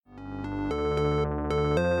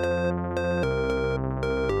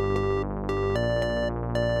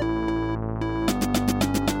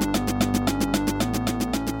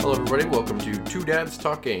everybody. Welcome to Two Dads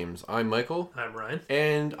Talk Games. I'm Michael. I'm Ryan.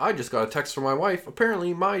 And I just got a text from my wife.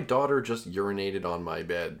 Apparently, my daughter just urinated on my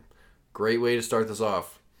bed. Great way to start this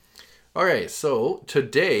off. Okay, so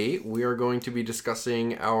today we are going to be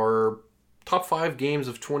discussing our top 5 games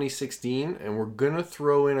of 2016, and we're going to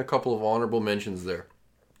throw in a couple of honorable mentions there.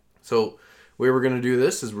 So, the way we're going to do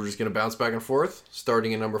this is we're just going to bounce back and forth,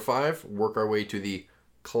 starting at number 5, work our way to the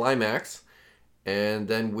climax, and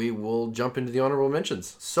then we will jump into the honorable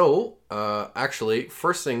mentions. So, actually,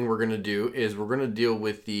 first thing we're going to do is we're going to deal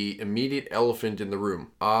with the immediate elephant in the room.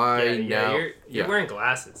 You're wearing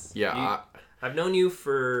glasses. Yeah. I've known you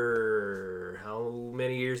for how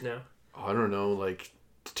many years now? I don't know, like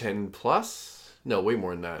 10 plus? No, way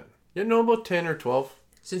more than that. Yeah, no, about 10 or 12.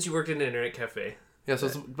 Since you worked in an internet cafe. Yeah, so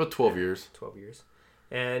it's about 12 years. 12 years.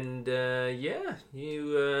 And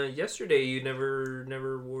you yesterday you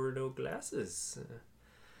never wore no glasses.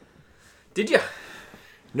 Did you?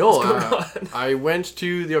 No, I went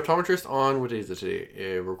to the optometrist on, what day is it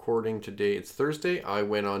today? Recording today, it's Thursday. I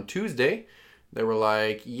went on Tuesday. They were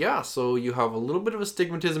like, yeah, so you have a little bit of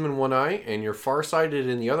astigmatism in one eye and you're farsighted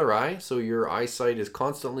in the other eye. So your eyesight is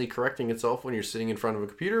constantly correcting itself when you're sitting in front of a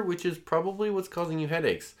computer, which is probably what's causing you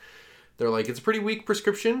headaches. They're like, it's a pretty weak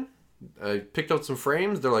prescription. I picked out some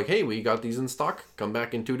frames. They're like, hey, we got these in stock. Come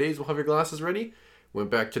back in 2 days. We'll have your glasses ready. Went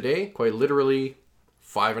back today, quite literally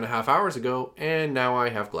 5.5 hours ago, and now I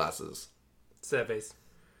have glasses. Sad face.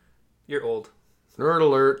 You're old. Nerd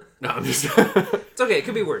alert. No, I'm just... It's okay. It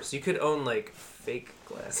could be worse. You could own, like, fake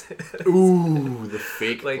glasses. Ooh, the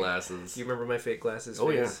fake like, glasses. You remember my fake glasses? Oh,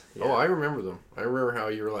 yeah. Yeah. Oh, I remember them. I remember how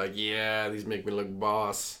you were like, yeah, these make me look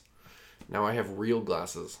boss. Now I have real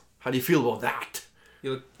glasses. How do you feel about that?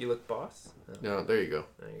 You look boss? Oh. No, there you go.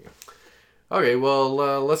 There you go. Okay, well,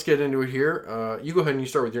 let's get into it here. You go ahead and you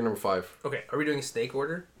start with your number 5. Okay, are we doing snake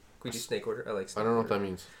order? Can we do snake order? I like snake I don't know order. what that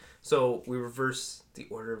means. So we reverse the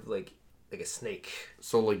order of like a snake.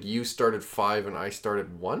 So, like, you started 5 and I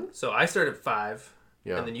started 1? So I start at 5,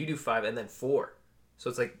 Yeah. and then you do 5, and then 4. So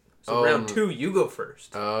it's like, round 2, you go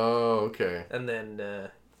first. Oh, okay. And then,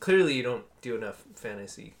 clearly you don't do enough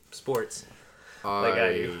fantasy sports. Like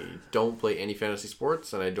I do. Don't play any fantasy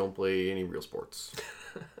sports, and I don't play any real sports.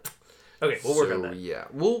 Okay, we'll work on that. Yeah,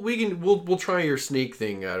 we'll try your snake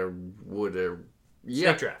thing out of whatever.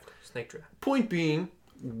 Yeah. Snake draft. Point being,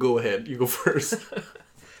 go ahead. You go first.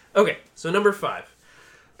 Okay, so number 5.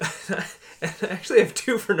 And I actually have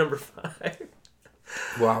 2 for number 5.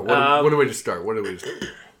 Wow. What do we just start?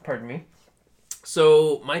 Pardon me.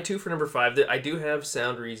 So my 2 for number 5. I do have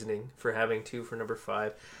sound reasoning for having 2 for number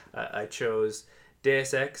 5. I chose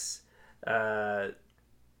Deus Ex,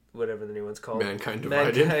 whatever the new one's called. Mankind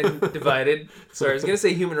Divided. Mankind Divided. Sorry, I was going to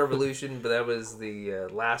say Human Revolution, but that was the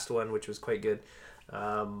last one, which was quite good.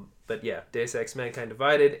 But yeah, Deus Ex, Mankind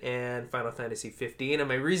Divided, and Final Fantasy 15. And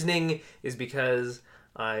my reasoning is because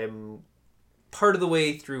I'm part of the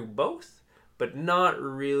way through both, but not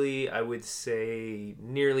really, I would say,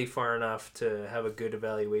 nearly far enough to have a good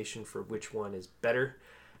evaluation for which one is better.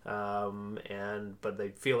 But I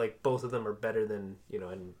feel like both of them are better than,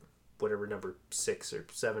 and whatever number 6 or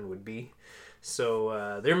 7 would be.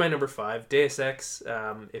 So they're my number 5. Deus Ex,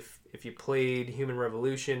 if you played Human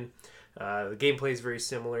Revolution, the gameplay is very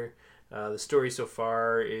similar. The story so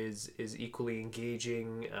far is equally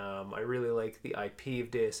engaging. I really like the IP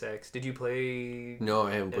of Deus Ex. Did you play? No,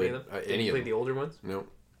 I haven't played any of them. The older ones? No.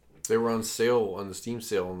 They were on sale, on the Steam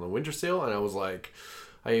sale, on the winter sale, and I was like,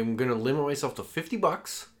 I am going to limit myself to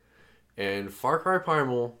 $50, and Far Cry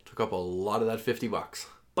Primal took up a lot of that $50.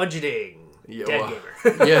 Budgeting. Yeah,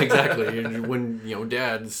 Gamer. Yeah, exactly. And when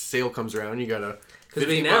Dad's sale comes around, you gotta. Because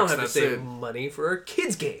we now have to save money for our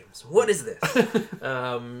kids' games. What is this?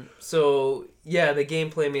 So yeah, the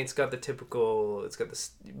gameplay. I mean, it's got the typical. It's got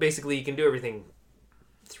this. Basically, you can do everything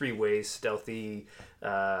 3 ways: stealthy,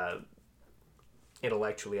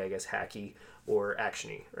 intellectually, I guess, hacky, or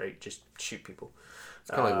actiony. Right? Just shoot people.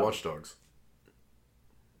 It's kind of like Watch Dogs.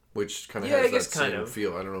 Which kind of I has guess that same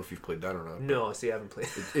feel. I don't know if you've played that or not. No, see, I haven't played.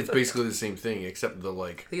 It's basically the same thing, except the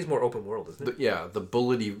like. I think it's more open world, isn't it? The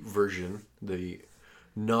bullety version, the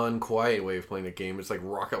non-quiet way of playing the game. It's like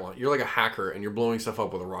rocket launcher. You're like a hacker, and you're blowing stuff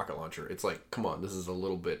up with a rocket launcher. It's like, come on, this is a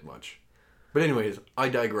little bit much. But anyways, I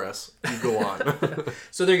digress. You go on.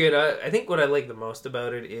 So they're good. I think what I like the most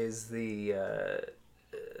about it is the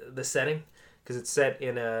setting. Because it's set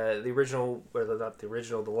in the original, or not the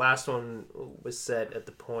original, the last one was set at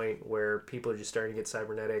the point where people are just starting to get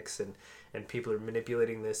cybernetics and people are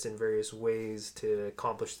manipulating this in various ways to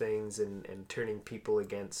accomplish things and turning people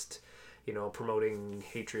against promoting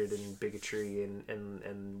hatred and bigotry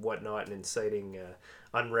and whatnot, and inciting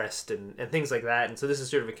unrest and things like that. And so this is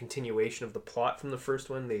sort of a continuation of the plot from the first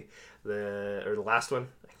one, the last one.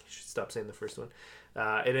 I should stop saying the first one.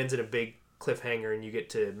 It ends in a big cliffhanger, and you get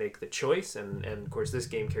to make the choice. And of course, this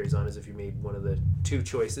game carries on as if you made one of the two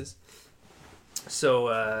choices. So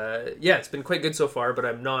it's been quite good so far, but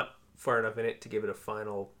I'm not far enough in it to give it a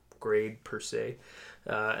final grade per se.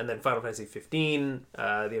 And then Final Fantasy 15,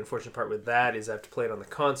 the unfortunate part with that is I have to play it on the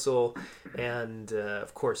console, and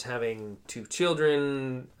of course, having two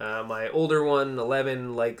children, my older one,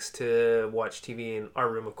 11, likes to watch TV in our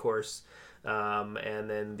room, of course, and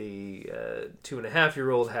then the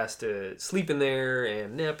 2.5-year-old has to sleep in there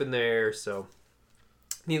and nap in there, so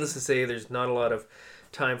needless to say, there's not a lot of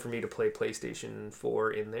time for me to play PlayStation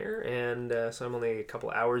 4 in there, and so I'm only a couple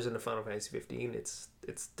hours into Final Fantasy 15. It's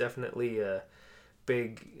definitely a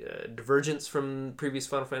big divergence from previous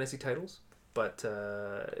Final Fantasy titles, but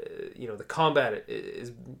the combat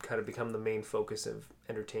is kind of become the main focus of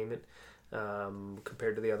entertainment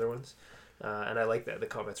compared to the other ones, and I like that. The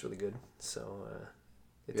combat's really good, so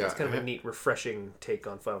it's kind of a neat, refreshing take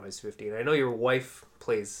on Final Fantasy 15. I know your wife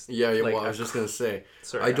plays. I was just gonna say,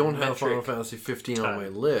 I don't have Final Fantasy 15 on my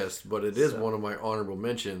list, but it is one of my honorable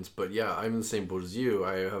mentions. But yeah, I'm in the same boat as you.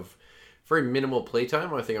 I have very minimal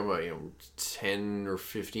playtime. I think I'm about 10 or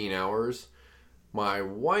 15 hours. My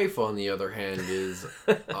wife, on the other hand, is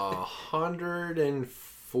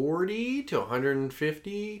 140 to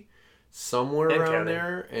 150, somewhere and around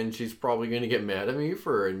there. And she's probably going to get mad at me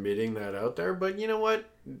for admitting that out there. But you know what?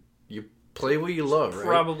 You play what you love, right?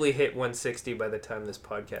 Probably hit 160 by the time this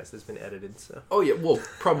podcast has been edited. So. Oh yeah, well,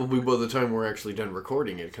 probably by the time we're actually done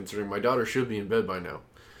recording it, considering my daughter should be in bed by now.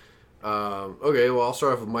 Okay, well, I'll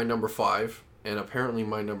start off with my number 5, and apparently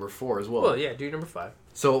my number 4 as well. Well, yeah, do number 5.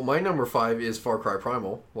 So my number 5 is Far Cry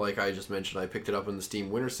Primal. Like I just mentioned, I picked it up in the Steam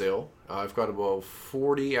Winter Sale. I've got about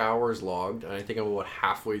 40 hours logged, and I think I'm about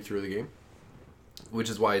halfway through the game, which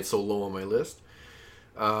is why it's so low on my list.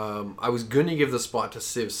 I was going to give the spot to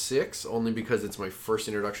Civ 6, only because it's my first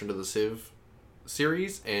introduction to the Civ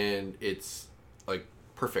series, and it's, like,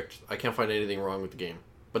 perfect. I can't find anything wrong with the game.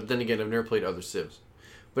 But then again, I've never played other Civs.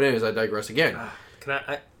 But anyways, I digress again.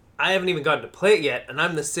 I haven't even gotten to play it yet, and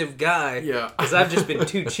I'm the Civ guy. Yeah. Because I've just been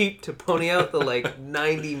too cheap to pony out the,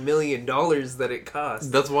 $90 million that it costs.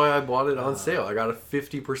 That's why I bought it on sale. I got it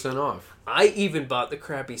 50% off. I even bought the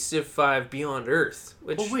crappy Civ 5 Beyond Earth,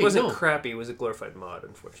 which wasn't crappy. It was a glorified mod,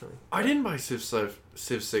 unfortunately. I didn't buy Civ 6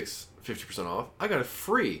 50% off. I got it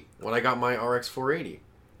free when I got my RX 480.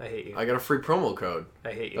 I hate you. I got a free promo code.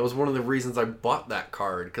 I hate you. That was one of the reasons I bought that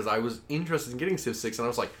card, because I was interested in getting Civ 6, and I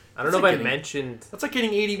was like... I don't know if I mentioned... That's like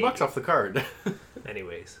getting $80 off the card.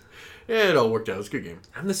 Anyways. Yeah, it all worked out. It's a good game.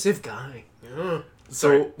 I'm the Civ guy.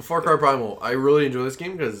 So, Far Cry Primal. I really enjoy this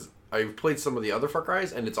game because I've played some of the other Far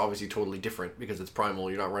Cry's, and it's obviously totally different because it's Primal.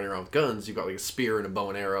 You're not running around with guns. You've got like a spear and a bow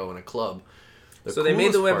and arrow and a club. So they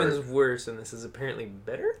made the weapons worse, and this is apparently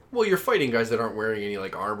better? Well, you're fighting guys that aren't wearing any,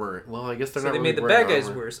 armor. Well, I guess they're not So they really made the bad guys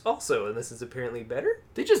worse also, and this is apparently better?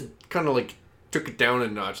 They just kind of, took it down a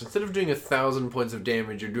notch. Instead of doing 1,000 points of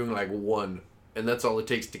damage, you're doing, 1. And that's all it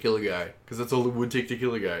takes to kill a guy. Because that's all it would take to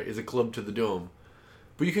kill a guy, is a club to the dome.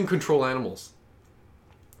 But you can control animals.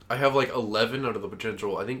 I have, 11 out of the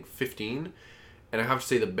potential, I think 15. And I have to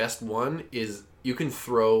say the best one is you can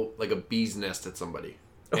throw, a bee's nest at somebody.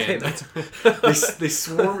 Okay, and they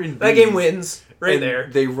swarm in bees. That game wins right there.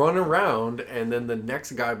 They run around, and then the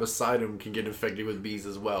next guy beside him can get infected with bees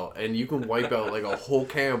as well. And you can wipe out a whole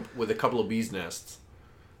camp with a couple of bees nests.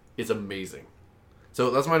 It's amazing. So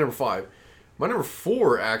that's my number 5. My number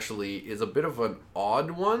 4 actually is a bit of an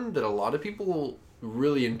odd one that a lot of people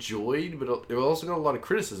really enjoyed, but it also got a lot of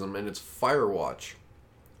criticism, and it's Firewatch.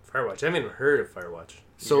 Firewatch. I haven't even heard of Firewatch.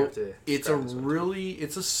 So it's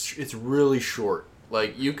really short.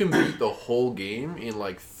 You can beat the whole game in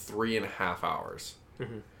 3.5 hours.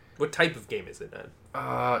 Mm-hmm. What type of game is it then?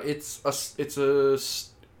 It's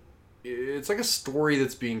like a story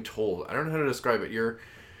that's being told. I don't know how to describe it. You're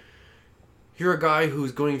a guy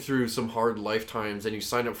who's going through some hard lifetimes, and you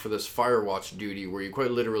sign up for this Firewatch duty where you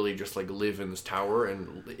quite literally just live in this tower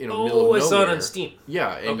and middle of nowhere. I saw it on Steam.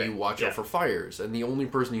 Yeah, and you watch out for fires, and the only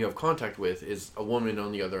person you have contact with is a woman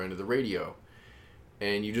on the other end of the radio.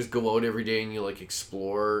 And you just go out every day and you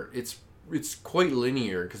explore. It's quite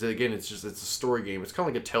linear because again it's a story game. It's kind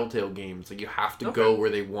of like a Telltale game. It's you have to go where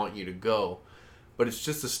they want you to go, but it's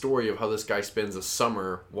just a story of how this guy spends a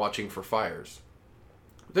summer watching for fires.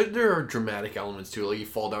 There are dramatic elements to it. You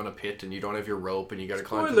fall down a pit and you don't have your rope and you got to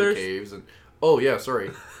climb through the caves and sorry.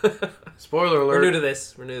 Spoiler alert. We're new to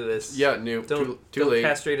this. Yeah, new. Don't too late.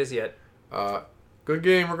 castrate us yet. Good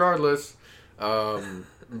game regardless.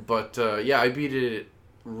 Yeah, I beat it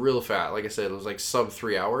real fast. Like I said, it was like sub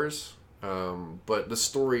 3 hours. But the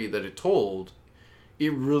story that it told,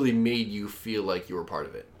 it really made you feel like you were part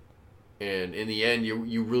of it. And in the end,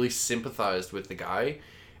 you really sympathized with the guy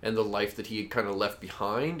and the life that he had kind of left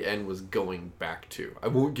behind and was going back to. I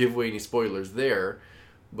won't give away any spoilers there,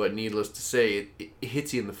 but needless to say, it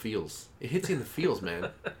hits you in the feels. It hits you in the feels, man.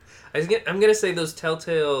 I'm gonna say the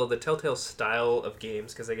Telltale style of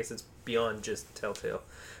games, because I guess it's beyond just Telltale,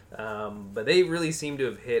 but they really seem to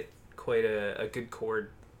have hit quite a good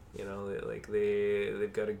chord. You know, like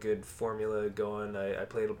they've got a good formula going. I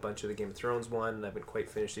played a bunch of the Game of Thrones one. I haven't quite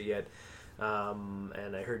finished it yet,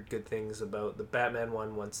 and I heard good things about the Batman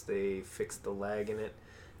one once they fixed the lag in it.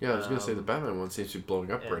 Yeah, I was gonna say the Batman one seems to be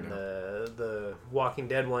blowing up right now. The Walking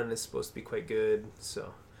Dead one is supposed to be quite good.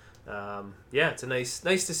 So, it's a nice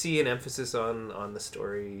to see an emphasis on the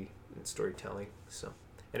story and storytelling. So,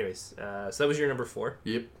 anyways, so that was your number 4.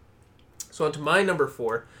 Yep. So on to my number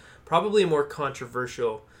 4, probably a more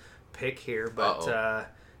controversial pick here, but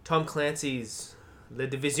Tom Clancy's Le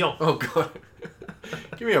Division. Oh God,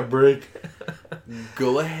 give me a break.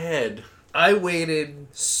 Go ahead. I waited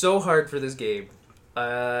so hard for this game.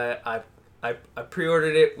 I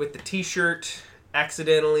pre-ordered it with the T-shirt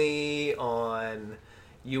accidentally on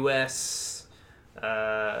US,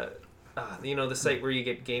 the site where you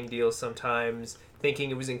get game deals sometimes, thinking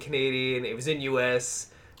it was in Canadian, it was in US,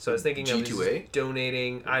 so I was thinking G2A? I was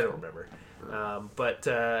donating, I don't remember,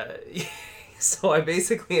 so I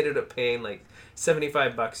basically ended up paying like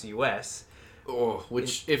 $75 US. Oh,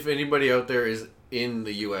 which if anybody out there is in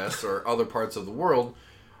the US or other parts of the world,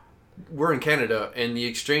 we're in Canada, and the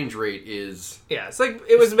exchange rate is... Yeah,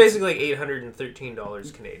 it was basically like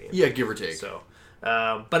 $813 Canadian. Yeah, give or take. So,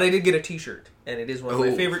 but I did get a T-shirt, and it is one of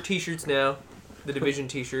my favorite T-shirts now, the Division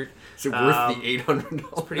T-shirt. Is it worth the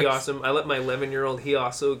 $800? It's pretty awesome. I let my 11-year-old, he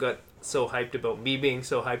also got so hyped about me being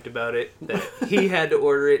so hyped about it that he had to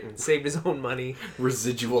order it and saved his own money.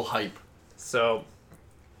 Residual hype. So,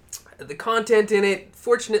 the content in it,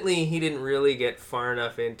 fortunately, he didn't really get far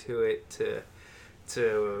enough into it to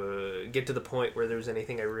get to the point where there was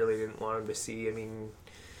anything I really didn't want him to see. I mean,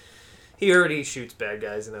 he already shoots bad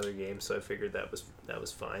guys in other games, so I figured that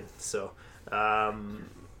was fine. So,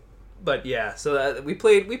 but yeah, so we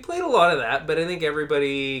played a lot of that, but I think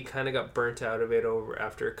everybody kind of got burnt out of it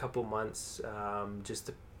after a couple months. I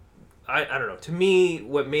don't know. To me,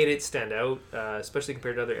 what made it stand out, especially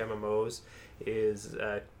compared to other MMOs, is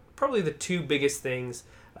probably the two biggest things.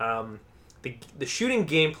 The shooting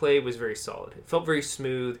gameplay was very solid. It felt very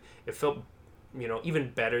smooth. It felt, even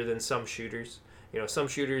better than some shooters. Some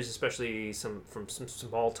shooters, especially from some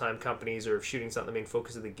small-time companies, or if shooting's not the main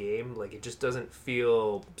focus of the game, like, it just doesn't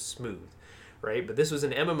feel smooth, right? But this was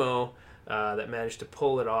an MMO that managed to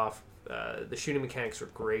pull it off. The shooting mechanics were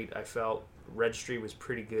great, I felt. Registry was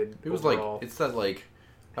pretty good. It was overall. it's that,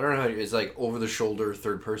 I don't know how it's like over-the-shoulder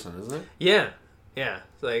third person, isn't it? Yeah,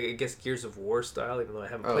 like, I guess Gears of War style, even though I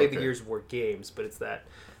haven't played the Gears of War games, but it's that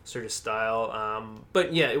sort of style.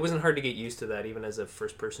 But yeah, it wasn't hard to get used to that, even as a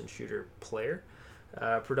first-person shooter player,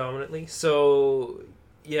 predominantly. So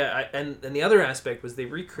yeah, and the other aspect was they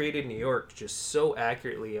recreated New York just so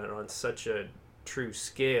accurately on such a true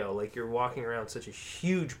scale. Like, you're walking around such a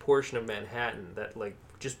huge portion of Manhattan that, like,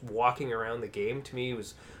 just walking around the game to me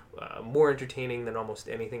was more entertaining than almost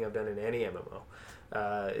anything I've done in any MMO.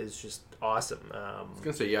 Is just awesome. I was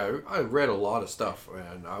gonna say, yeah, I read a lot of stuff,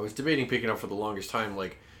 and I was debating picking up for the longest time.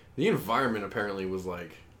 Like, the environment apparently was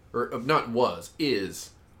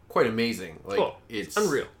is quite amazing. Like, it's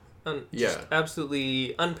unreal. Just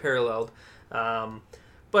absolutely unparalleled.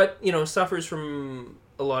 But suffers from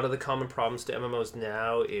a lot of the common problems to MMOs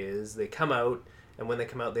now. Is they come out, and when they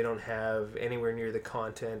come out, they don't have anywhere near the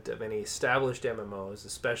content of any established MMOs.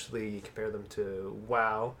 Especially you compare them to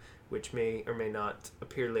WoW, which may or may not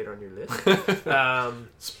appear later on your list.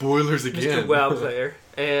 Spoilers again. Just a WoW player.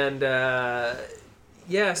 And,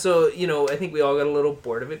 so, I think we all got a little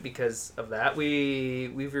bored of it because of that.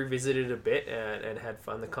 We've revisited a bit and had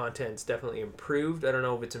fun. The content's definitely improved. I don't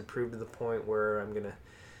know if it's improved to the point where I'm going to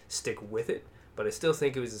stick with it, but I still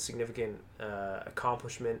think it was a significant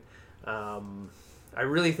accomplishment. I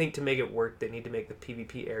really think to make it work, they need to make the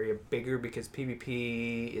PvP area bigger, because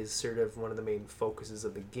PvP is sort of one of the main focuses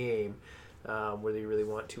of the game, whether you really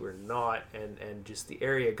want to or not, and just the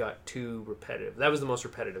area got too repetitive. That was the most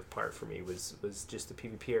repetitive part for me, was just the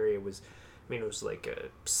PvP area it was like a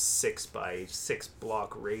 6x6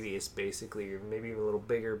 block radius, basically, or maybe even a little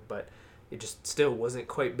bigger, but it just still wasn't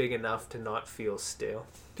quite big enough to not feel stale.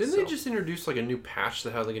 Didn't they just introduce, like, a new patch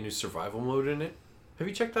that had, like, a new survival mode in it? Have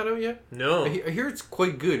you checked that out yet? No. I hear it's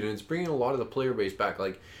quite good, and it's bringing a lot of the player base back.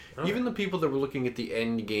 Like, even the people that were looking at the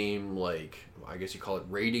end game, like, I guess you call it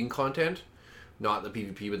raiding content, not the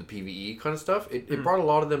PvP, but the PvE kind of stuff, it brought a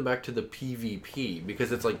lot of them back to the PvP,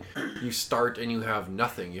 because it's like, you start and you have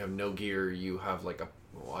nothing. You have no gear, you have like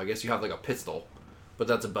I guess you have like a pistol, but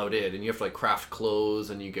that's about it. And you have to like craft clothes,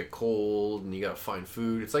 and you get cold, and you gotta find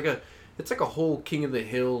food. It's like a whole King of the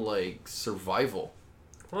Hill, like, survival.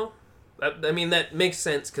 Well, I mean, that makes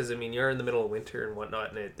sense, because, I mean, you're in the middle of winter and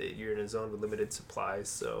whatnot, and you're in a zone with limited supplies,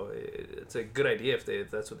 so it's a good idea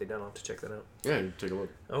if that's what they've done. I'll have to check that out. Yeah, take a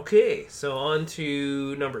look. Okay, so on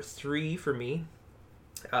to number 3 for me.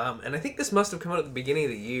 And I think this must have come out at the beginning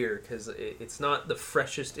of the year, because it's not the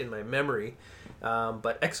freshest in my memory,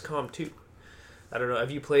 but XCOM 2. I don't know,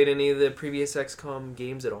 have you played any of the previous XCOM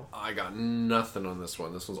games at all? I got nothing on this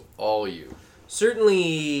one. This one's all you.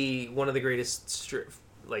 Certainly one of the greatest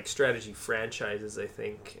strategy franchises, I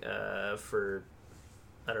think, for,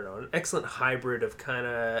 I don't know, an excellent hybrid of kind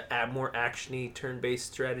of more action-y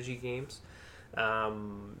turn-based strategy games.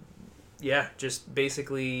 Yeah, just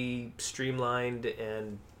basically streamlined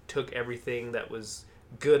and took everything that was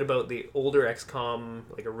good about the older XCOM,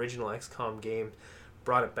 like original XCOM game,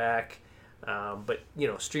 brought it back, but, you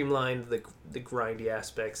know, streamlined the grindy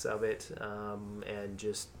aspects of it, and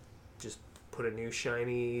just put a new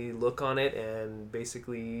shiny look on it, and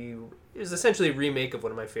basically it was essentially a remake of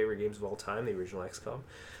one of my favorite games of all time, the original XCOM,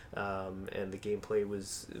 and the gameplay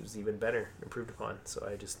was even better, improved upon. So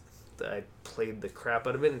I played the crap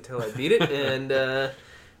out of it until I beat it, and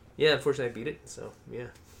yeah, unfortunately I beat it. So yeah.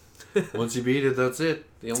 Once you beat it, that's it.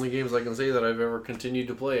 The only games I can say that I've ever continued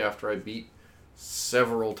to play after I beat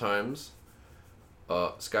several times,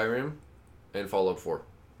 Skyrim and Fallout 4,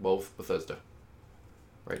 both Bethesda.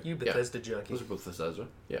 Right? You Bethesda junkie. Those are both Bethesda.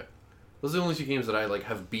 Yeah. Those are the only two games that I like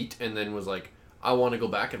have beat and then was like, I want to go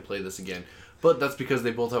back and play this again. But that's because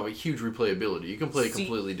they both have a huge replayability. You can play it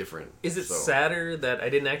completely different. Is it sadder that I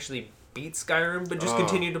didn't actually beat Skyrim but just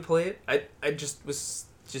continued to play it? I just was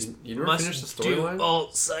just you never finished the storyline? Do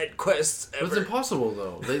all side quests ever. But it's impossible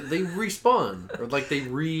though. They respawn or like they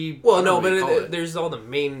Well, no, but there's all the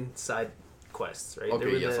main side quests, right?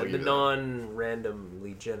 Okay, yes, I'll give you the that.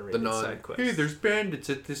 non-randomly generated side quests. Hey, there's bandits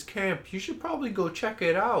at this camp. You should probably go check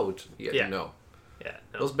it out. Yeah. No. Yeah.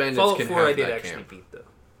 No. Those bandits Fallout can 4 have I did that actually camp. beat though.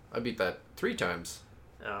 I beat that 3 times.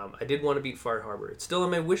 I did want to beat Far Harbor. It's still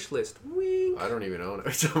on my wish list. Wink. I don't even own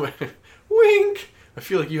it. Wink. I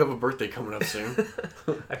feel like you have a birthday coming up soon.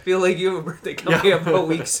 I feel like you have a birthday coming up a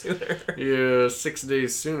week sooner. Yeah, 6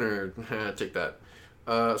 days sooner. Take that.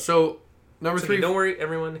 So number 3. Don't worry,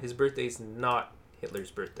 everyone. His birthday's not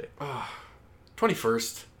Hitler's birthday.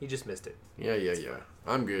 21st. He just missed it. Yeah.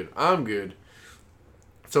 I'm good.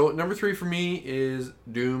 So number 3 for me is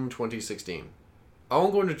Doom 2016. I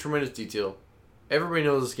won't go into tremendous detail. Everybody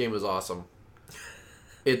knows this game is awesome.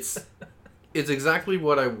 It's exactly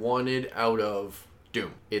what I wanted out of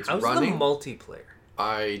Doom. It's How's running. the multiplayer?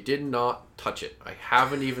 I did not touch it. I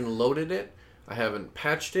haven't even loaded it. I haven't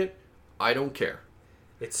patched it. I don't care.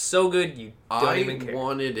 It's so good you don't even care. I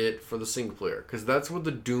wanted it for the single player because that's what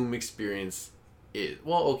the Doom experience is.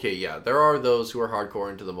 Well, okay, yeah, there are those who are hardcore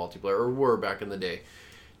into the multiplayer or were back in the day.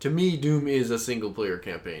 To me, Doom is a single player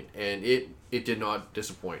campaign, and it did not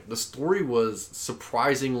disappoint. The story was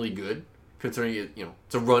surprisingly good, considering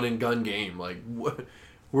it's a run and gun game. Like, where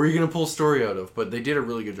are you gonna pull story out of? But they did a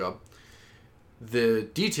really good job. The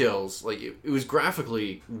details, like it was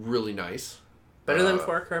graphically really nice. Better than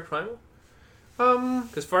Far Cry Primal.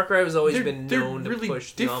 Because Far Cry has always been known to really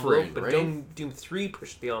push the envelope, but right? Doom 3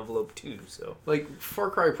 pushed the envelope too. So like Far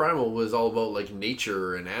Cry Primal was all about like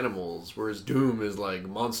nature and animals, whereas Doom is like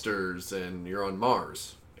monsters and you're on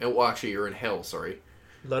Mars. And well, actually, you're in hell. Sorry.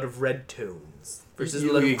 A lot of red tones versus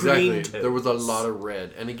a lot of green tones. There was a lot of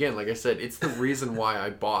red, and again, like I said, it's the reason why I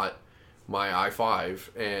bought my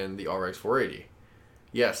i5 and the RX 480.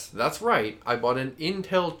 Yes, that's right. I bought an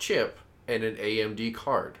Intel chip and an AMD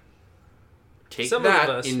card. Take Some that,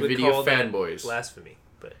 of us NVIDIA would call fanboys. That blasphemy,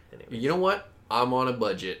 but anyway. You know what? I'm on a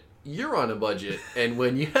budget. You're on a budget, and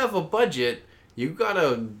when you have a budget, you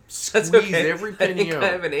gotta squeeze every penny out. I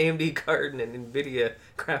have an AMD card and an NVIDIA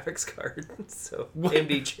graphics card, so what?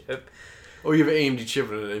 AMD chip. Oh, you have an AMD chip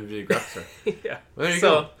and an NVIDIA graphics card. Yeah. Well, there you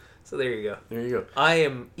go. So there you go. There you go. I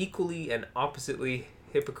am equally and oppositely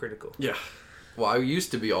hypocritical. Yeah. Well, I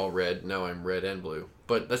used to be all red. Now I'm red and blue.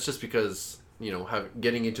 But that's just because,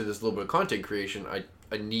 getting into this little bit of content creation,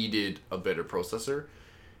 I needed a better processor.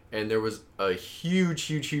 And there was a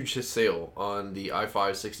huge sale on the i5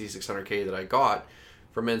 6600K that I got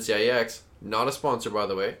from NCIX. Not a sponsor, by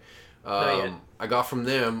the way. Not yet. I got from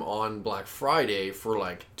them on Black Friday for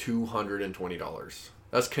like $220.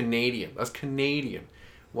 That's Canadian. I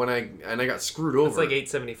got screwed over. It's like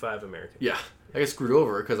 $8.75 American. Yeah, I got screwed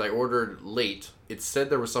over because I ordered late. It said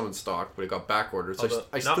there was some in stock, but it got back ordered. So Although,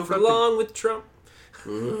 I not still for got long with Trump.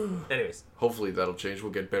 the... Anyways. Hopefully that'll change.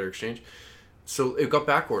 We'll get better exchange. So it got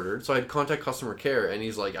back ordered. So I'd contact customer care, and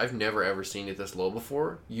he's like, "I've never ever seen it this low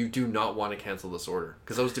before. You do not want to cancel this order."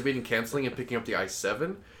 Because I was debating canceling and picking up the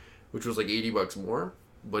i7, which was like $80 more.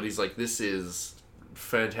 But he's like, "This is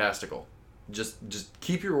fantastical. Just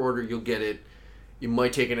keep your order. You'll get it. It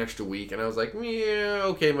might take an extra week." And I was like, "Yeah,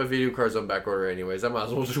 okay. My video card's on back order anyways. I might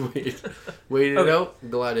as well just wait." Waited it out.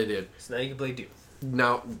 Glad I did. So now you can play Doom.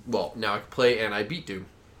 Now I can play and I beat Doom.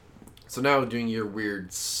 So now doing your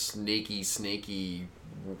weird snaky...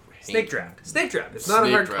 Snake draft. It's not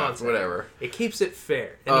a hard concept. Whatever. It keeps it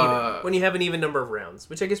fair and even when you have an even number of rounds,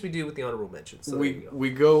 which I guess we do with the honorable mentions. So we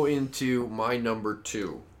go into my number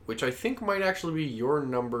 2, which I think might actually be your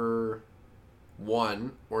number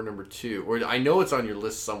 1 or number 2. Or I know it's on your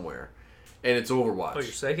list somewhere, and it's Overwatch. Oh,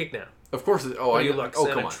 you're psychic now. Of course.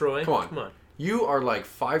 Come on. You are like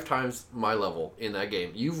 5 times my level in that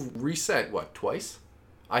game. You've reset, what, twice?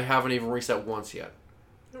 I haven't even reset once yet.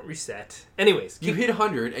 Don't reset. Anyways. You hit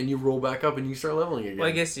 100 and you roll back up and you start leveling again. Well,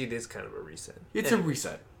 I guess it is kind of a reset. It's a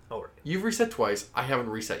reset. All right. You've reset twice. I haven't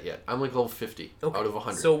reset yet. I'm like level 50 out of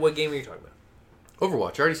 100. So what game are you talking about?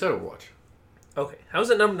 Overwatch. I already said Overwatch. Okay. How's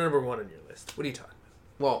it number 1 on your list? What are you talking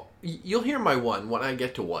about? Well, you'll hear my 1 when I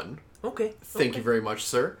get to 1. Okay. Thank you very much,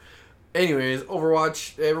 sir. Anyways,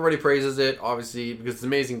 Overwatch, everybody praises it, obviously, because it's an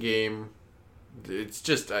amazing game. It's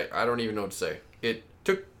just, I don't even know what to say. It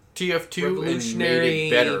took TF2 and made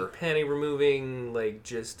it better. Panty removing, like,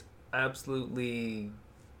 just absolutely...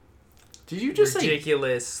 Did you just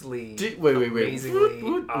ridiculously say... Wait.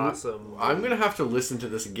 Amazingly awesome. I'm going to have to listen to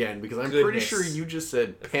this again, because I'm pretty sure you just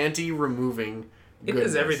said panty removing It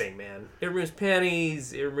does everything, man. It removes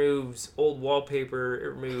panties, it removes old wallpaper, it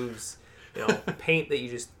removes, paint that you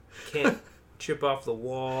just can't chip off the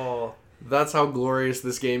wall. That's how glorious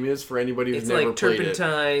this game is for anybody who's never played it. It's like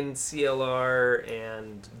Turpentine, CLR,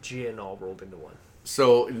 and Gin all rolled into one.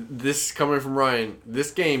 So, this coming from Ryan,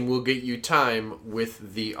 this game will get you time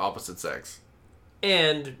with the opposite sex.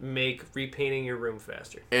 And make repainting your room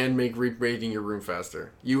faster.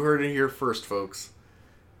 You heard it here first, folks.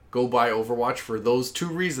 Go buy Overwatch for those 2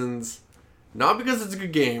 reasons. Not because it's a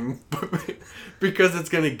good game, but because it's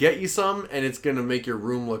going to get you some, and it's going to make your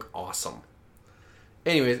room look awesome.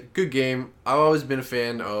 Anyways, good game. I've always been a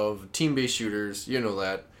fan of team-based shooters. You know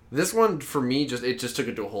that. This one, for me, it just took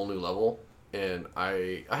it to a whole new level. And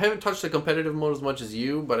I haven't touched the competitive mode as much as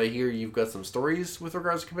you, but I hear you've got some stories with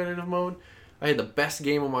regards to competitive mode. I had the best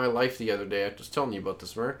game of my life the other day. I was just telling you about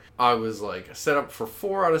this, Mer. I was set up for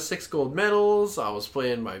 4 out of 6 gold medals. I was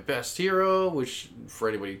playing my best hero, which for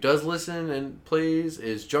anybody who does listen and plays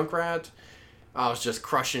is Junkrat. I was just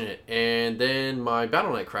crushing it. And then my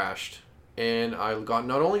Battle Knight crashed. And I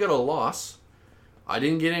not only got a loss, I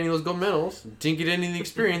didn't get any of those gold medals, didn't get any of the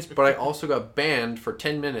experience, but I also got banned for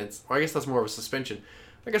 10 minutes. Or I guess that's more of a suspension.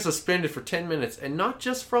 I got suspended for 10 minutes, and not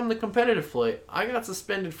just from the competitive play. I got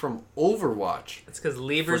suspended from Overwatch. It's because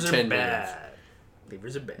levers are bad.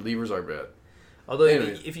 Levers are bad. Although,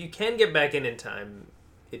 if you can get back in time,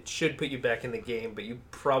 it should put you back in the game, but you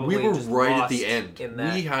probably we were just right lost at the end.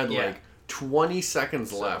 We had 20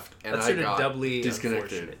 seconds left, and I got doubly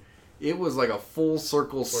disconnected. It was like a full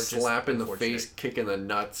circle slap in the face, kick in the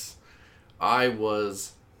nuts. I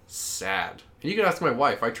was sad. And you can ask my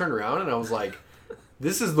wife. I turned around and I was like,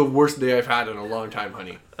 "This is the worst day I've had in a long time,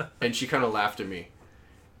 honey." And she kind of laughed at me.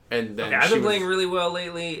 And then I've been playing really well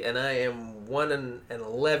lately, and I am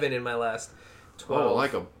 1-11 in my last 12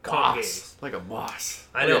 like a boss. Games. Like a boss.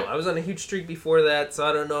 I know. I was on a huge streak before that, so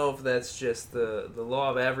I don't know if that's just the law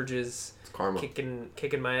of averages. It's karma.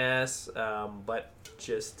 Kicking my ass, but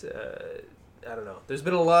just I don't know. There's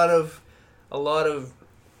been a lot of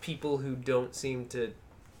people who don't seem to,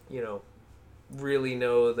 really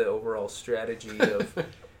know the overall strategy of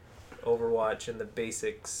Overwatch and the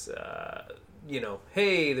basics.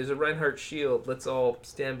 Hey, there's a Reinhardt shield. Let's all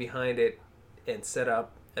stand behind it and set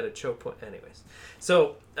up at a choke point. Anyways,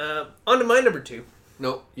 so on to my number 2.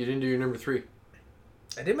 No, you didn't do your number 3.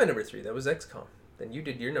 I did my number 3. That was XCOM. Then you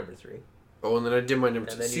did your number 3. Oh, and then I did my number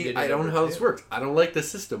 2. See, I don't know how this works. I don't like the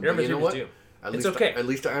system. Your number 3 was 2. It's okay. At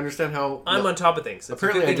least I understand how... I'm on top of things.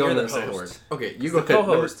 Apparently I don't understand how it works. Okay, you go ahead. The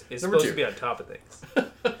co-host is supposed to be on top of things.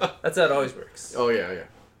 That's how it always works. Oh, yeah.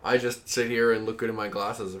 I just sit here and look good in my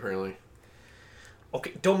glasses, apparently.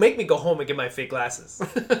 Okay, don't make me go home and get my fake glasses.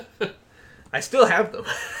 I still have them.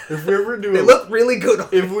 If we ever do, they look really good.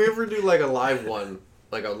 If we ever do like a live one,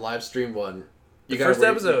 like a live stream one, you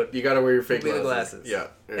gotta you gotta wear your fake glasses. Yeah,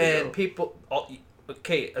 and people,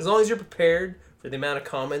 okay, as long as you're prepared for the amount of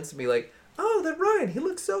comments to be like, "Oh, that Ryan, he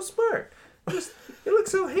looks so smart. He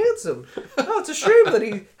looks so handsome. Oh, it's a shame that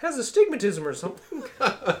he has astigmatism or something."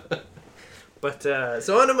 But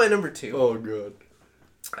so on to my number 2. Oh, good.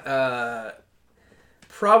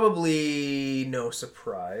 Probably no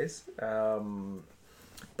surprise,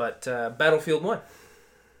 but Battlefield 1.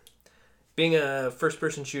 Being a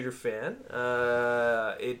first-person shooter fan,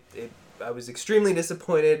 I was extremely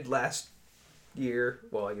disappointed last year,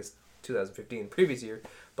 well, I guess 2015, previous year,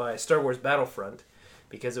 by Star Wars Battlefront,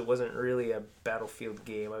 because it wasn't really a Battlefield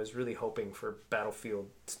game. I was really hoping for Battlefield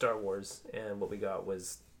Star Wars, and what we got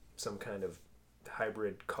was some kind of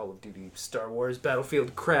hybrid Call of Duty Star Wars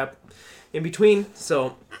Battlefield crap in between.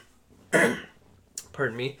 So,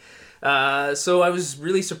 pardon me. So I was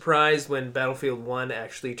really surprised when Battlefield 1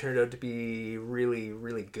 actually turned out to be really,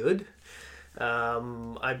 really good.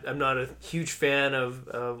 I'm not a huge fan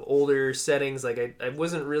of older settings. Like I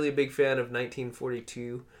wasn't really a big fan of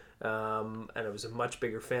 1942. And I was a much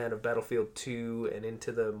bigger fan of Battlefield 2 and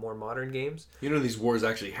into the more modern games. You know these wars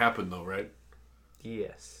actually happen though, right?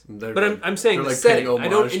 Yes. But I'm saying the setting. I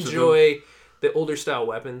don't enjoy the older style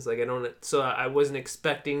weapons. Like I wasn't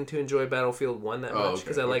expecting to enjoy Battlefield 1 that much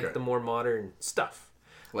because I like the more modern stuff.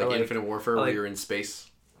 Like Infinite Warfare where you're in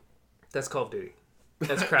space. That's Call of Duty.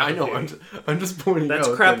 That's crap. I know. I'm just pointing out.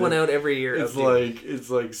 That's crap one out every year. It's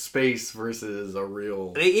like space versus a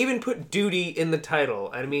real. They even put duty in the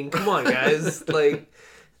title. I mean, come on, guys. Like,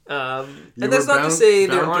 and that's not to say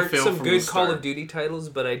there aren't some good Call of Duty titles,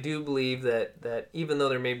 but I do believe that even though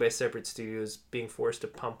they're made by separate studios, being forced to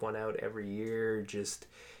pump one out every year,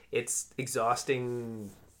 it's exhausting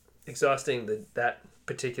that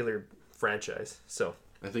particular franchise. So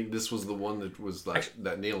I think this was the one that was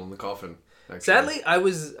that nail in the coffin. Actually. Sadly, I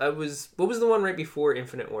was. What was the one right before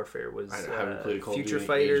Infinite Warfare? Was I haven't played Call of Duty Future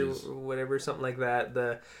Fighter or whatever, something like that.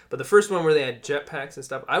 But the first one where they had jetpacks and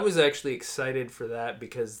stuff, I was actually excited for that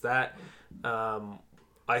because that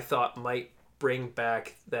I thought might bring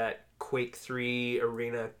back that Quake 3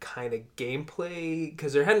 arena kind of gameplay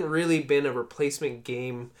because there hadn't really been a replacement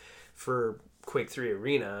game for Quake 3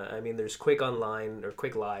 Arena. I mean, there's Quake Online or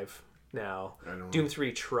Quake Live now. Doom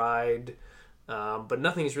 3 tried. But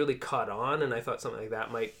nothing's really caught on, and I thought something like that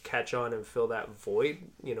might catch on and fill that void,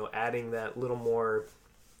 adding that little more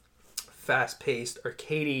fast-paced,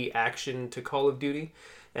 arcadey action to Call of Duty,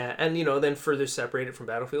 and then further separate it from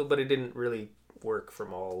Battlefield, but it didn't really work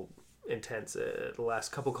from all intents. The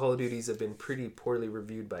last couple Call of Duties have been pretty poorly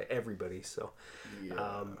reviewed by everybody, so...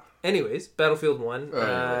 Yeah. Anyways, Battlefield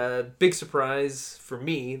 1, big surprise for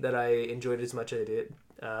me that I enjoyed it as much as I did.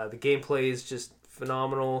 The gameplay is just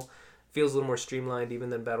phenomenal. Feels a little more streamlined even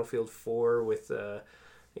than Battlefield 4 with the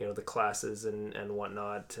classes and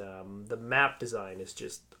whatnot. The map design is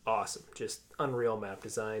just awesome, just unreal map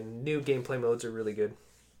design. New gameplay modes are really good.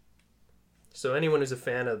 So anyone who's a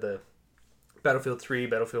fan of the Battlefield 3,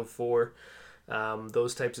 Battlefield 4,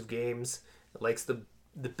 those types of games, likes the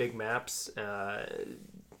big maps,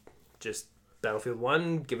 just Battlefield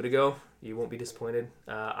 1, give it a go. You won't be disappointed.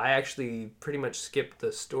 I actually pretty much skipped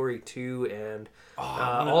the story too, and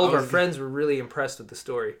all of our friends were really impressed with the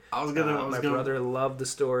story. My brother loved the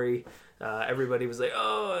story. Everybody was like,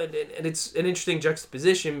 "Oh," and it's an interesting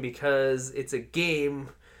juxtaposition because it's a game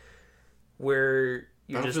where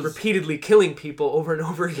you're just repeatedly killing people over and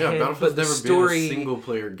over again. Yeah, but the story been a single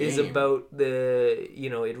player game. Is about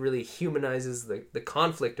it really humanizes the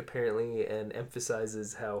conflict apparently and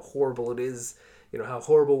emphasizes how horrible it is. How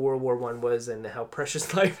horrible World War I was and how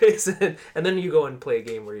precious life is. And then you go and play a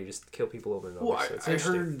game where you just kill people over and over. Well, I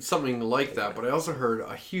heard something like that, but I also heard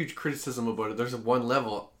a huge criticism about it. There's one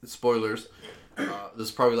level, spoilers,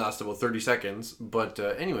 this probably lasts about 30 seconds, but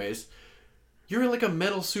anyways, you're in like a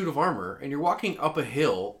metal suit of armor and you're walking up a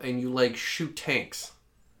hill and you like shoot tanks.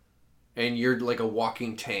 And you're like a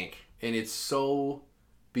walking tank. And it's so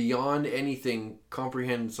beyond anything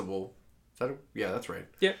comprehensible. Yeah, that's right.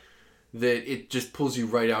 Yeah. That it just pulls you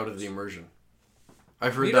right out of the immersion.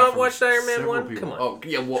 I've heard you that not from watched Iron Man 1? People. Come on. Oh,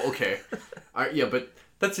 yeah, well, okay. Yeah, but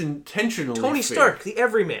that's intentionally Tony fake. Stark, the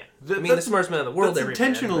everyman. The smartest man in the world, that's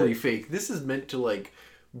intentionally fake. This is meant to, like,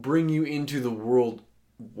 bring you into the World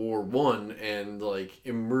War I and, like,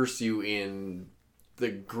 immerse you in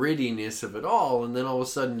the grittiness of it all, and then all of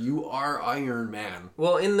a sudden you are Iron Man.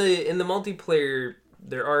 Well, in the multiplayer...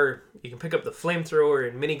 you can pick up the flamethrower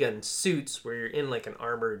and minigun suits where you're in like an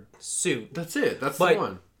armored suit. That's it. That's the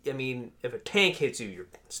one. I mean, if a tank hits you, you're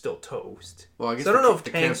still toast. Well, I guess so I don't know if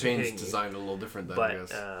the tanks are campaign's hitting you, designed a little different than but I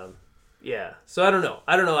guess. yeah. So I don't know.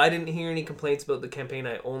 I didn't hear any complaints about the campaign.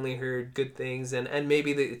 I only heard good things, and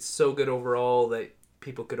maybe that it's so good overall that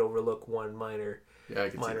people could overlook one minor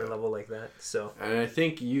level like that. So. And I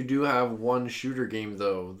think you do have one shooter game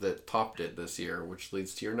though that topped it this year, which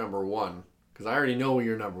leads to your number one. Because I already know what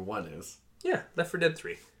your number one is. Yeah, Left 4 Dead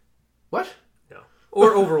 3. What? No.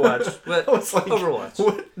 Or Overwatch. But Overwatch.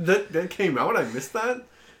 What? That came out? I missed that?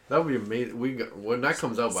 That would be amazing. When that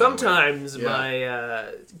comes out, sometimes my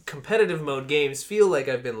competitive mode games feel like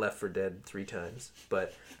I've been Left 4 Dead 3 times,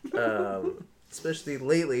 but especially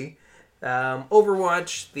lately,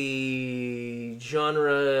 Overwatch, the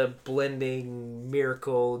genre blending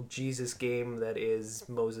miracle Jesus game that is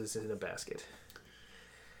Moses in a basket.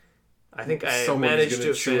 I think I managed to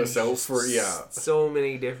offend us out for so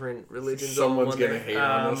many different religions. Someone's gonna hate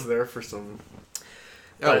on us there for some.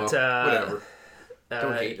 But whatever.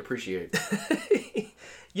 Don't hate, appreciate.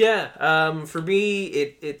 Yeah, for me,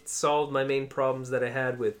 it solved my main problems that I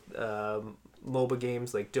had with MOBA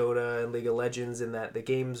games like Dota and League of Legends, in that the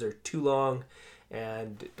games are too long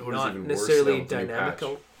and Dota's not even necessarily worse now with the new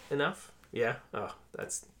dynamical enough. Yeah. Oh,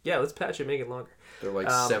 let's patch it, make it longer. They're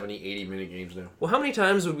like 70, 80-minute games now. Well, how many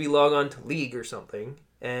times would we log on to League or something,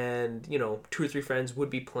 and 2 or 3 friends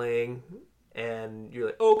would be playing, and you're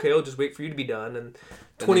like, oh, okay, I'll just wait for you to be done, and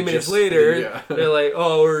 20 minutes later, they're like,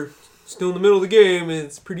 oh, we're still in the middle of the game, and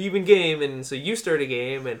it's a pretty even game, and so you start a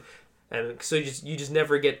game, and so you just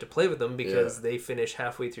never get to play with them because they finish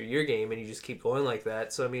halfway through your game, and you just keep going like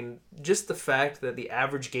that. So, I mean, just the fact that the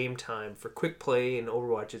average game time for quick play in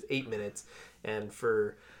Overwatch is 8 minutes, and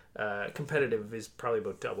for competitive is probably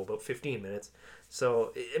about 15 minutes.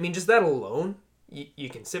 So, I mean, just that alone, you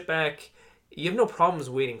can sit back. You have no problems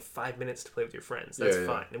waiting 5 minutes to play with your friends. That's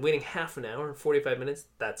fine. And waiting half an hour, 45 minutes,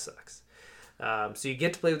 that sucks. So you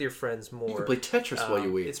get to play with your friends more. You can play Tetris while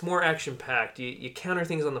you wait. It's more action-packed. You counter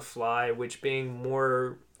things on the fly, which being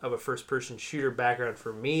more of a first-person shooter background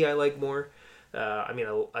for me, I like more. I mean,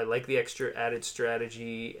 I like the extra added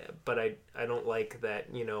strategy, but I don't like that,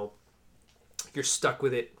 you're stuck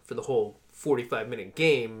with it for the whole 45-minute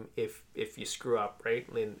game if you screw up, right,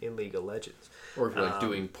 in League of Legends. Or if you're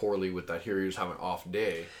doing poorly with that hero, you just have an off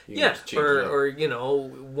day. Or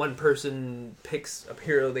one person picks a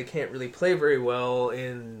hero they can't really play very well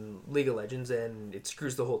in League of Legends, and it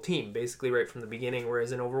screws the whole team basically right from the beginning.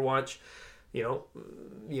 Whereas in Overwatch,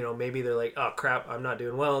 maybe they're like, oh crap, I'm not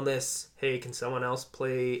doing well in this. Hey, can someone else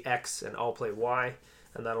play X and I'll play Y,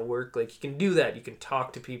 and that'll work. Like, you can do that. You can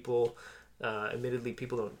talk to people. Admittedly,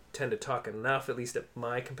 people don't tend to talk enough, at least at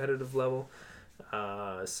my competitive level.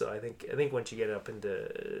 So I think once you get up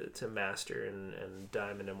into Master and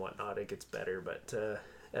Diamond and whatnot, it gets better. But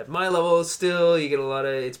at my level, still, you get a lot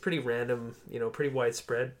of, it's pretty random, pretty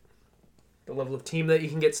widespread, the level of team that you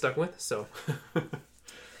can get stuck with. So oh,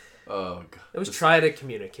 God. I always try to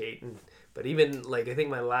communicate, but even like I think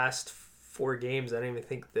my last 4 games, I didn't even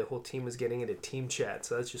think the whole team was getting into team chat,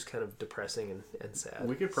 so that's just kind of depressing and sad.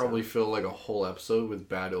 We could probably fill like a whole episode with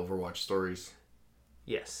bad Overwatch stories.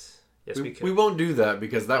 Yes, we could. We won't do that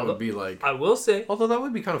because that would be like... I will say... Although that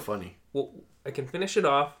would be kind of funny. Well, I can finish it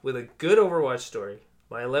off with a good Overwatch story.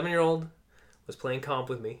 My 11-year-old was playing comp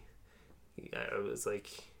with me. I was like,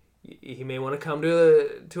 he may want to come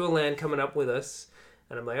to a LAN coming up with us.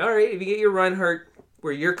 And I'm like, all right, if you get your Reinhardt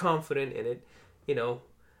where you're confident in it,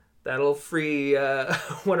 that'll free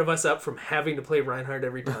one of us up from having to play Reinhardt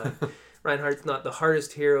every time. Reinhardt's not the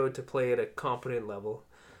hardest hero to play at a competent level.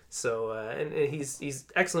 So, and he's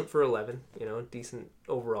excellent for 11, decent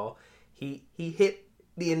overall. He hit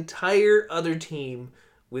the entire other team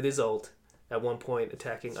with his ult at one point,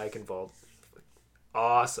 attacking Eichenwald.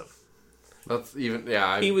 Awesome. That's even,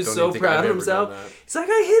 he was so proud of himself. He's like,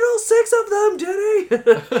 I hit all 6 of them,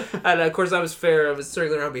 did he? And of course, I was fair. I was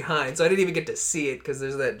circling around behind, so I didn't even get to see it because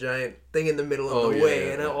there's that giant thing in the middle of the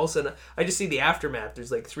way. And all of a sudden, I just see the aftermath.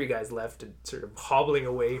 There's like 3 guys left and sort of hobbling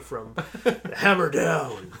away from the hammer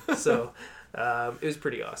down. So it was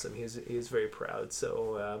pretty awesome. He was very proud.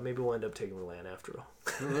 So maybe we'll end up taking the LAN after all.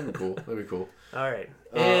 That'd be cool. All right.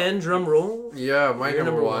 And drum roll. Yeah, my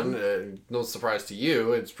number one. No surprise to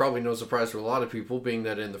you. It's probably no surprise for a lot of people, being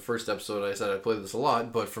that in the first episode I said I played this a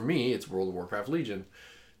lot. But for me, it's World of Warcraft Legion.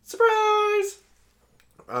 Surprise!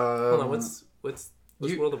 Hold on. What's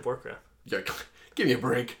World of Warcraft? Yeah, give me a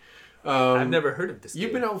break. I've never heard of this game.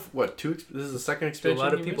 You've been out, what, 2... This is the second expansion. Do a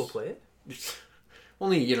lot of people play it?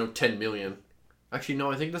 Only, 10 million. Actually,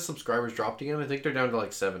 no, I think the subscribers dropped again. I think they're down to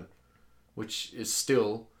like 7. Which is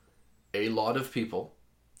still a lot of people.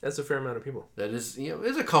 That's a fair amount of people. That is,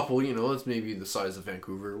 there's a couple, it's maybe the size of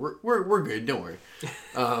Vancouver. We're good, don't worry.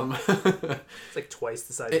 It's like twice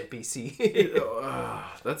the size of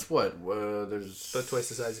BC. That's what? There's about twice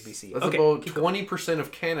the size of BC. That's about 20%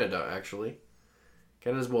 of Canada, actually.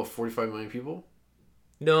 Canada's about 45 million people.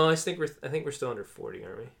 No, I think we're still under 40,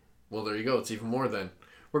 aren't we? Well, there you go. It's even more then.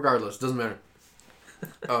 Regardless, doesn't matter.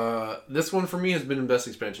 This one for me has been the best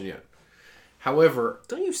expansion yet. However,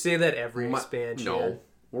 don't you say that every expansion? No.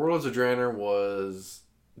 Worlds of Draenor was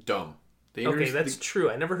dumb. Okay, that's true.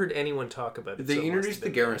 I never heard anyone talk about it. They introduced the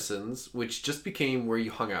garrisons, which just became where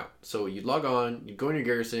you hung out. So you'd log on, you'd go in your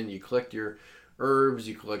garrison, you collect your herbs,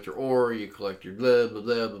 you collect your ore, you collect your blah, blah,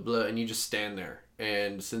 blah, blah, blah, and you just stand there.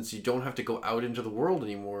 And since you don't have to go out into the world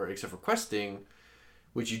anymore, except for questing,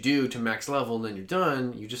 which you do to max level and then you're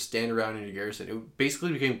done, you just stand around in your garrison. It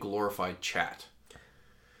basically became glorified chat.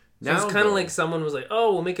 So it's kind of like someone was like,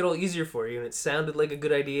 "Oh, we'll make it all easier for you," and it sounded like a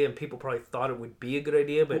good idea, and people probably thought it would be a good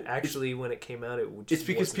idea, but actually, when it came out, it's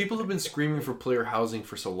because people have been screaming for player housing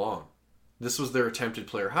for so long. This was their attempted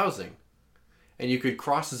player housing, and you could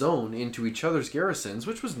cross zone into each other's garrisons,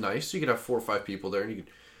 which was nice. So you could have 4 or 5 people there, and you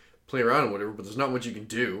could play around and whatever. But there's not much you can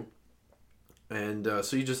do, and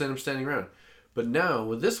so you just end up standing around. But now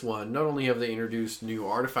with this one, not only have they introduced new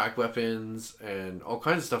artifact weapons and all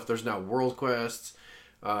kinds of stuff, there's now world quests.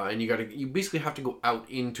 And you basically have to go out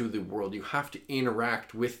into the world. You have to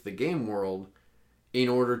interact with the game world in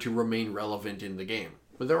order to remain relevant in the game.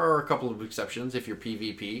 But there are a couple of exceptions. If you're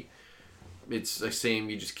PvP, it's the same.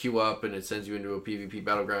 You just queue up and it sends you into a PvP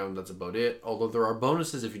battleground. That's about it. Although there are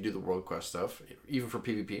bonuses if you do the world quest stuff, even for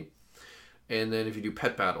PvP. And then if you do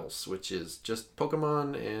pet battles, which is just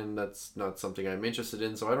Pokemon, and that's not something I'm interested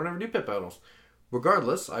in, so I don't ever do pet battles.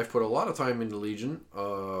 Regardless, I've put a lot of time into Legion,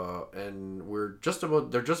 and they're just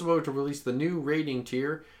about to release the new rating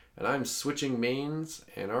tier, and I'm switching mains,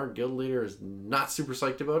 and our guild leader is not super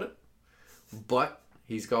psyched about it, but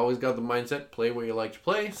he's always got the mindset, play where you like to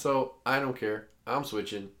play, so I don't care. I'm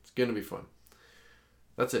switching. It's gonna be fun.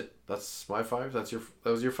 That's it. That's my 5. That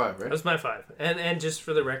was your 5, right? That was my 5. And just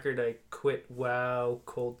for the record, I quit WoW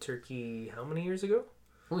cold turkey how many years ago?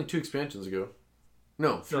 Only 2 expansions ago.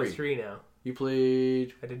 No, 3. No, 3 now. You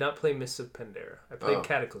played... I did not play Mists of Pandaria. I played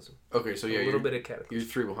Cataclysm. Okay, so yeah, a little bit of Cataclysm. You're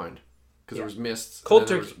 3 behind. Because there was Mists, Cold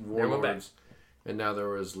Turkey, Warlords, and now there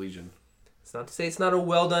was Legion. It's not to say it's not a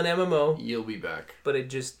well-done MMO. You'll be back. But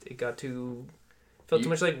it got too... Felt too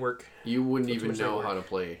much like work. You wouldn't even know how to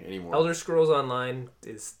play anymore. Elder Scrolls Online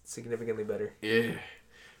is significantly better. Yeah.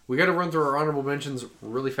 We got to run through our honorable mentions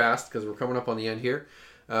really fast because we're coming up on the end here.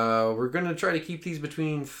 We're going to try to keep these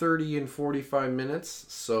between 30 and 45 minutes.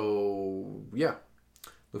 So, yeah.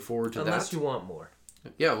 Look forward to that. Unless you want more.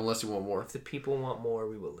 Yeah, unless you want more. If the people want more,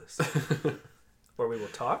 we will listen. Or we will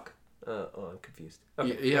talk. I'm confused.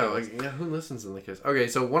 Okay. Yeah, who listens in the case? Okay,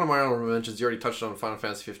 so one of my honorable mentions, you already touched on Final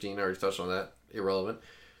Fantasy 15. I already touched on that. Irrelevant.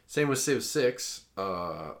 Same with Civ 6.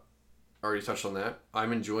 Already touched on that.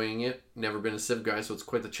 I'm enjoying it. Never been a Civ guy, so it's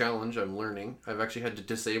quite the challenge. I'm learning. I've actually had to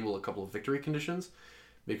disable a couple of victory conditions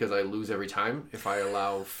because I lose every time. If I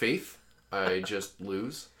allow faith, I just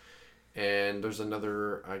lose. And there's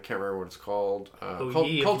another, I can't remember what it's called.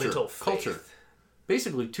 Culture.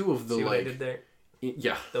 Basically, 2 of the See what I did there?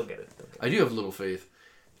 Yeah. They'll get it. I do have little faith.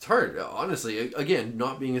 It's hard, honestly. Again,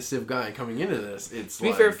 not being a Civ guy coming into this, it's to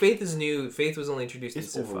be fair, Faith is new. Faith was only introduced in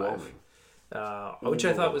Civ 5. Which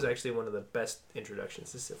I thought was actually one of the best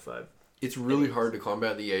introductions to Civ 5. It's really hard to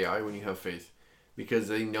combat the AI when you have Faith because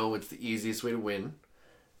they know it's the easiest way to win,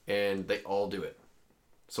 and they all do it.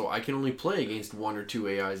 So I can only play against 1 or 2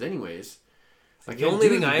 AIs anyways. The only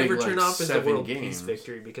thing I ever turn off is the World Peace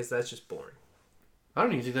Victory because that's just boring. I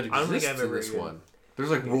don't even think that exists in this one. There's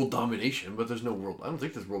like world domination, but there's no world. I don't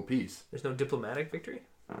think there's world peace. There's no diplomatic victory?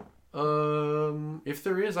 If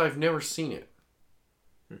there is, I've never seen it.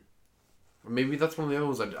 Maybe that's one of the other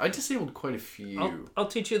ones I disabled quite a few. I'll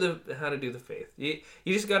teach you how to do the faith. You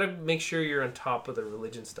just got to make sure you're on top of the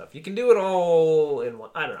religion stuff. You can do it all in one.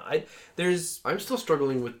 I don't know. I'm still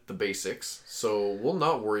struggling with the basics, so we'll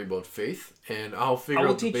not worry about faith, and I'll figure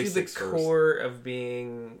out the basics first. I will teach you the core of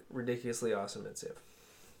being ridiculously awesome at Civ.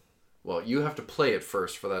 Well, you have to play it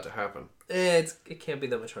first for that to happen. It can't be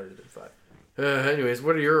that much harder than 5. Anyways,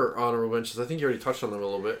 what are your honorable mentions? I think you already touched on them a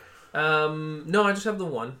little bit. No, I just have the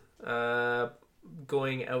one.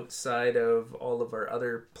 Going outside of all of our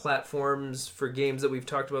other platforms for games that we've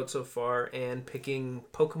talked about so far and picking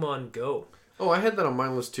Pokemon Go. Oh, I had that on my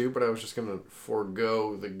list too, but I was just going to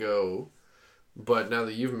forego the Go. But now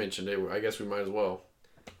that you've mentioned it, I guess we might as well.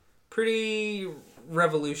 Pretty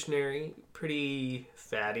revolutionary, pretty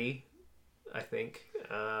fatty, I think.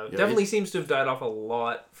 Definitely seems to have died off a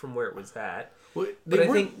lot from where it was at. Well, But they I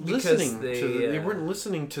weren't think because listening they, they weren't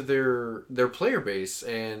listening to their player base,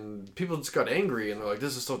 and people just got angry and they're like,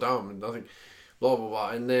 "This is so dumb and nothing." Blah blah blah,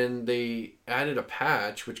 and then they added a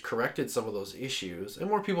patch which corrected some of those issues, and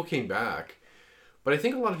more people came back. But I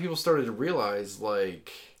think a lot of people started to realize,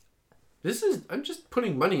 like, I'm just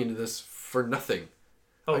putting money into this for nothing.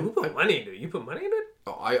 Oh, who put money into it? You put money into it?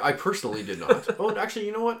 Oh, I personally did not. Oh, actually,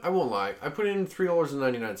 you know what? I won't lie. I put in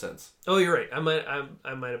 $3.99. Oh, you're right. I might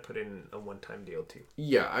have put in a one-time deal too.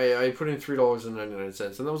 Yeah, I put in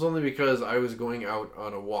 $3.99, and that was only because I was going out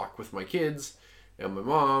on a walk with my kids and my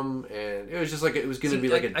mom, and it was just like it was going to be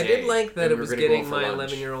like a day. I did like that and it we was were gonna getting go for my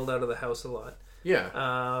lunch. 11-year-old out of the house a lot.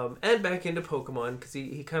 Yeah. And back into Pokemon because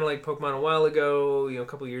he kind of liked Pokemon a while ago, a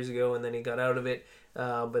couple years ago, and then he got out of it.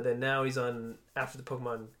 But then now he's on, after the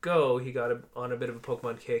Pokemon Go, he got on a bit of a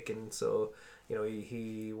Pokemon kick, and so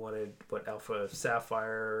he wanted Alpha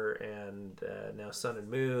Sapphire and now Sun and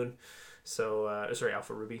Moon. So sorry,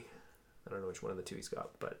 Alpha Ruby. I don't know which one of the two he's got,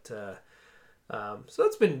 but so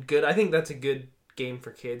that's been good. I think that's a good game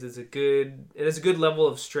for kids. It has a good level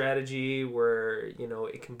of strategy where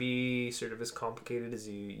it can be sort of as complicated as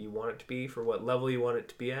you want it to be for what level you want it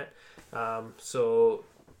to be at. So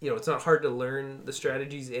it's not hard to learn the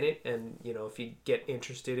strategies in it, and if you get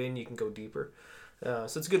interested in, you can go deeper. So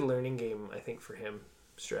it's a good learning game, I think, for him,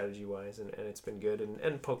 strategy wise, and it's been good.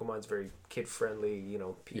 And Pokemon's very kid friendly,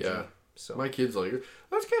 PG. Yeah. So My kids like,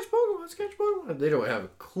 let's catch Pokemon. They don't have a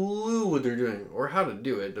clue what they're doing or how to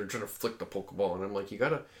do it. They're trying to flick the Pokeball, and I'm like, you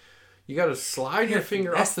gotta slide your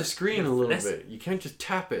finger off the screen a little bit. You can't just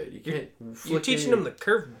tap it. You can't. You're teaching them the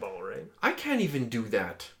curveball, right? I can't even do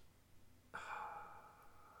that.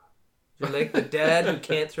 You're like the dad who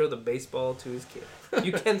can't throw the baseball to his kid.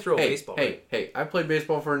 You can throw a baseball. Hey! I played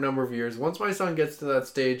baseball for a number of years. Once my son gets to that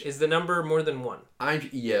stage, Is the number more than one?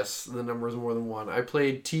 yes, the number is more than one. I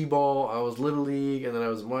played t-ball. I was little league, and then I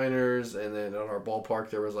was minors, and then at our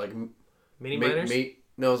ballpark there was like Mini minors?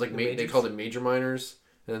 No, it was like Majors? they called it major minors,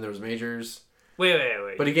 and then there was majors. Wait.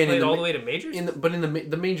 But You again, played all the way to majors? In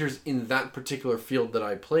the majors in that particular field that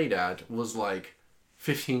I played at was like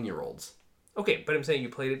 15-year-olds. Okay, but I'm saying you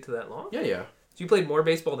played it to that long? Yeah. So you played more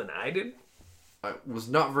baseball than I did? I was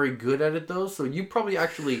not very good at it though, so you probably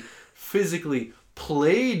actually physically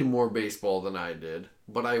played more baseball than I did,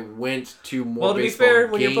 but I went to more Well, to be baseball fair,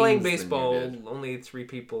 when you're games playing than you baseball, did. only 3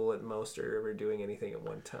 people at most are ever doing anything at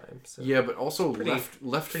one time. So. Yeah, but also left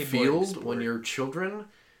pretty boring field sport. when you're children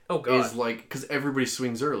Oh, God. is like, because everybody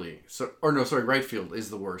swings early. Right field is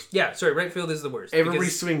the worst. Yeah, sorry, right field is the worst. Everybody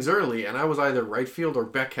swings early, and I was either right field or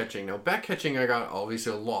back catching. Now, back catching I got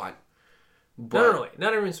obviously a lot. But No, wait.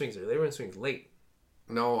 Not everyone swings early. Everyone swings late.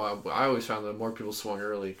 No, I always found that more people swung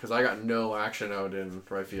early because I got no action out in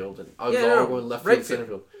right field, and I was all going left field, center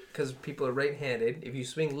field. Because people are right-handed. If you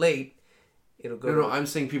swing late, it'll go. No, I'm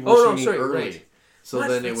saying people were swinging early, right. so What?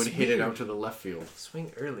 then it That's would hit it weird. out to the left field.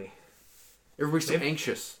 Swing early. Everybody's so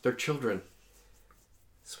anxious. They're children.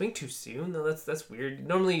 Swing too soon? No, that's weird.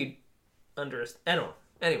 Normally, you I don't know.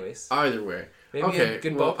 Anyways, Either way, maybe you okay. have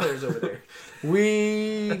good ball players over there.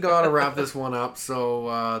 We gotta wrap this one up.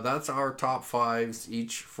 So that's our top 5s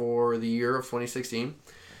each for the year of 2016.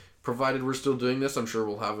 Provided we're still doing this, I'm sure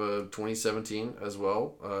we'll have a 2017 as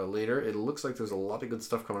well later. It looks like there's a lot of good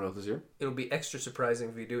stuff coming out this year. It'll be extra surprising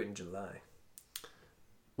if we do it in July.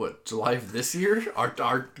 What, July of this year? Our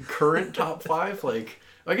current top 5? Like,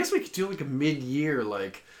 I guess we could do like a mid-year,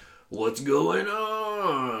 like, what's going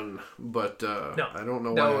on? But No, I don't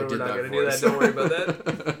know why I did that. We're not gonna voice. do that. Don't worry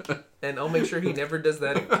about that. And I'll make sure he never does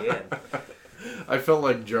that again. I felt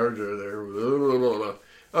like Jar Jar there.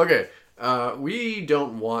 Okay, we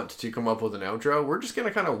don't want to come up with an outro. We're just gonna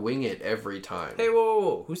kind of wing it every time. Hey,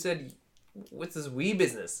 whoa. Who said, what's this wee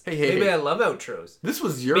business? Hey. Maybe I love outros. This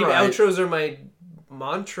was your Maybe idea. outros are my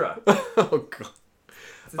mantra. Oh god.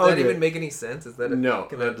 Does that even make any sense? Is that No,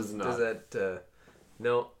 that does not. Does that?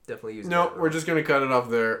 No, definitely use. No, we're just gonna cut it off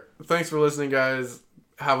there. Thanks for listening, guys.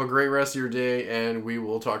 Have a great rest of your day, and we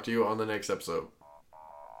will talk to you on the next episode.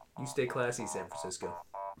 You stay classy, San Francisco.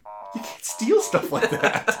 You can't steal stuff like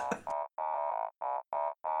that.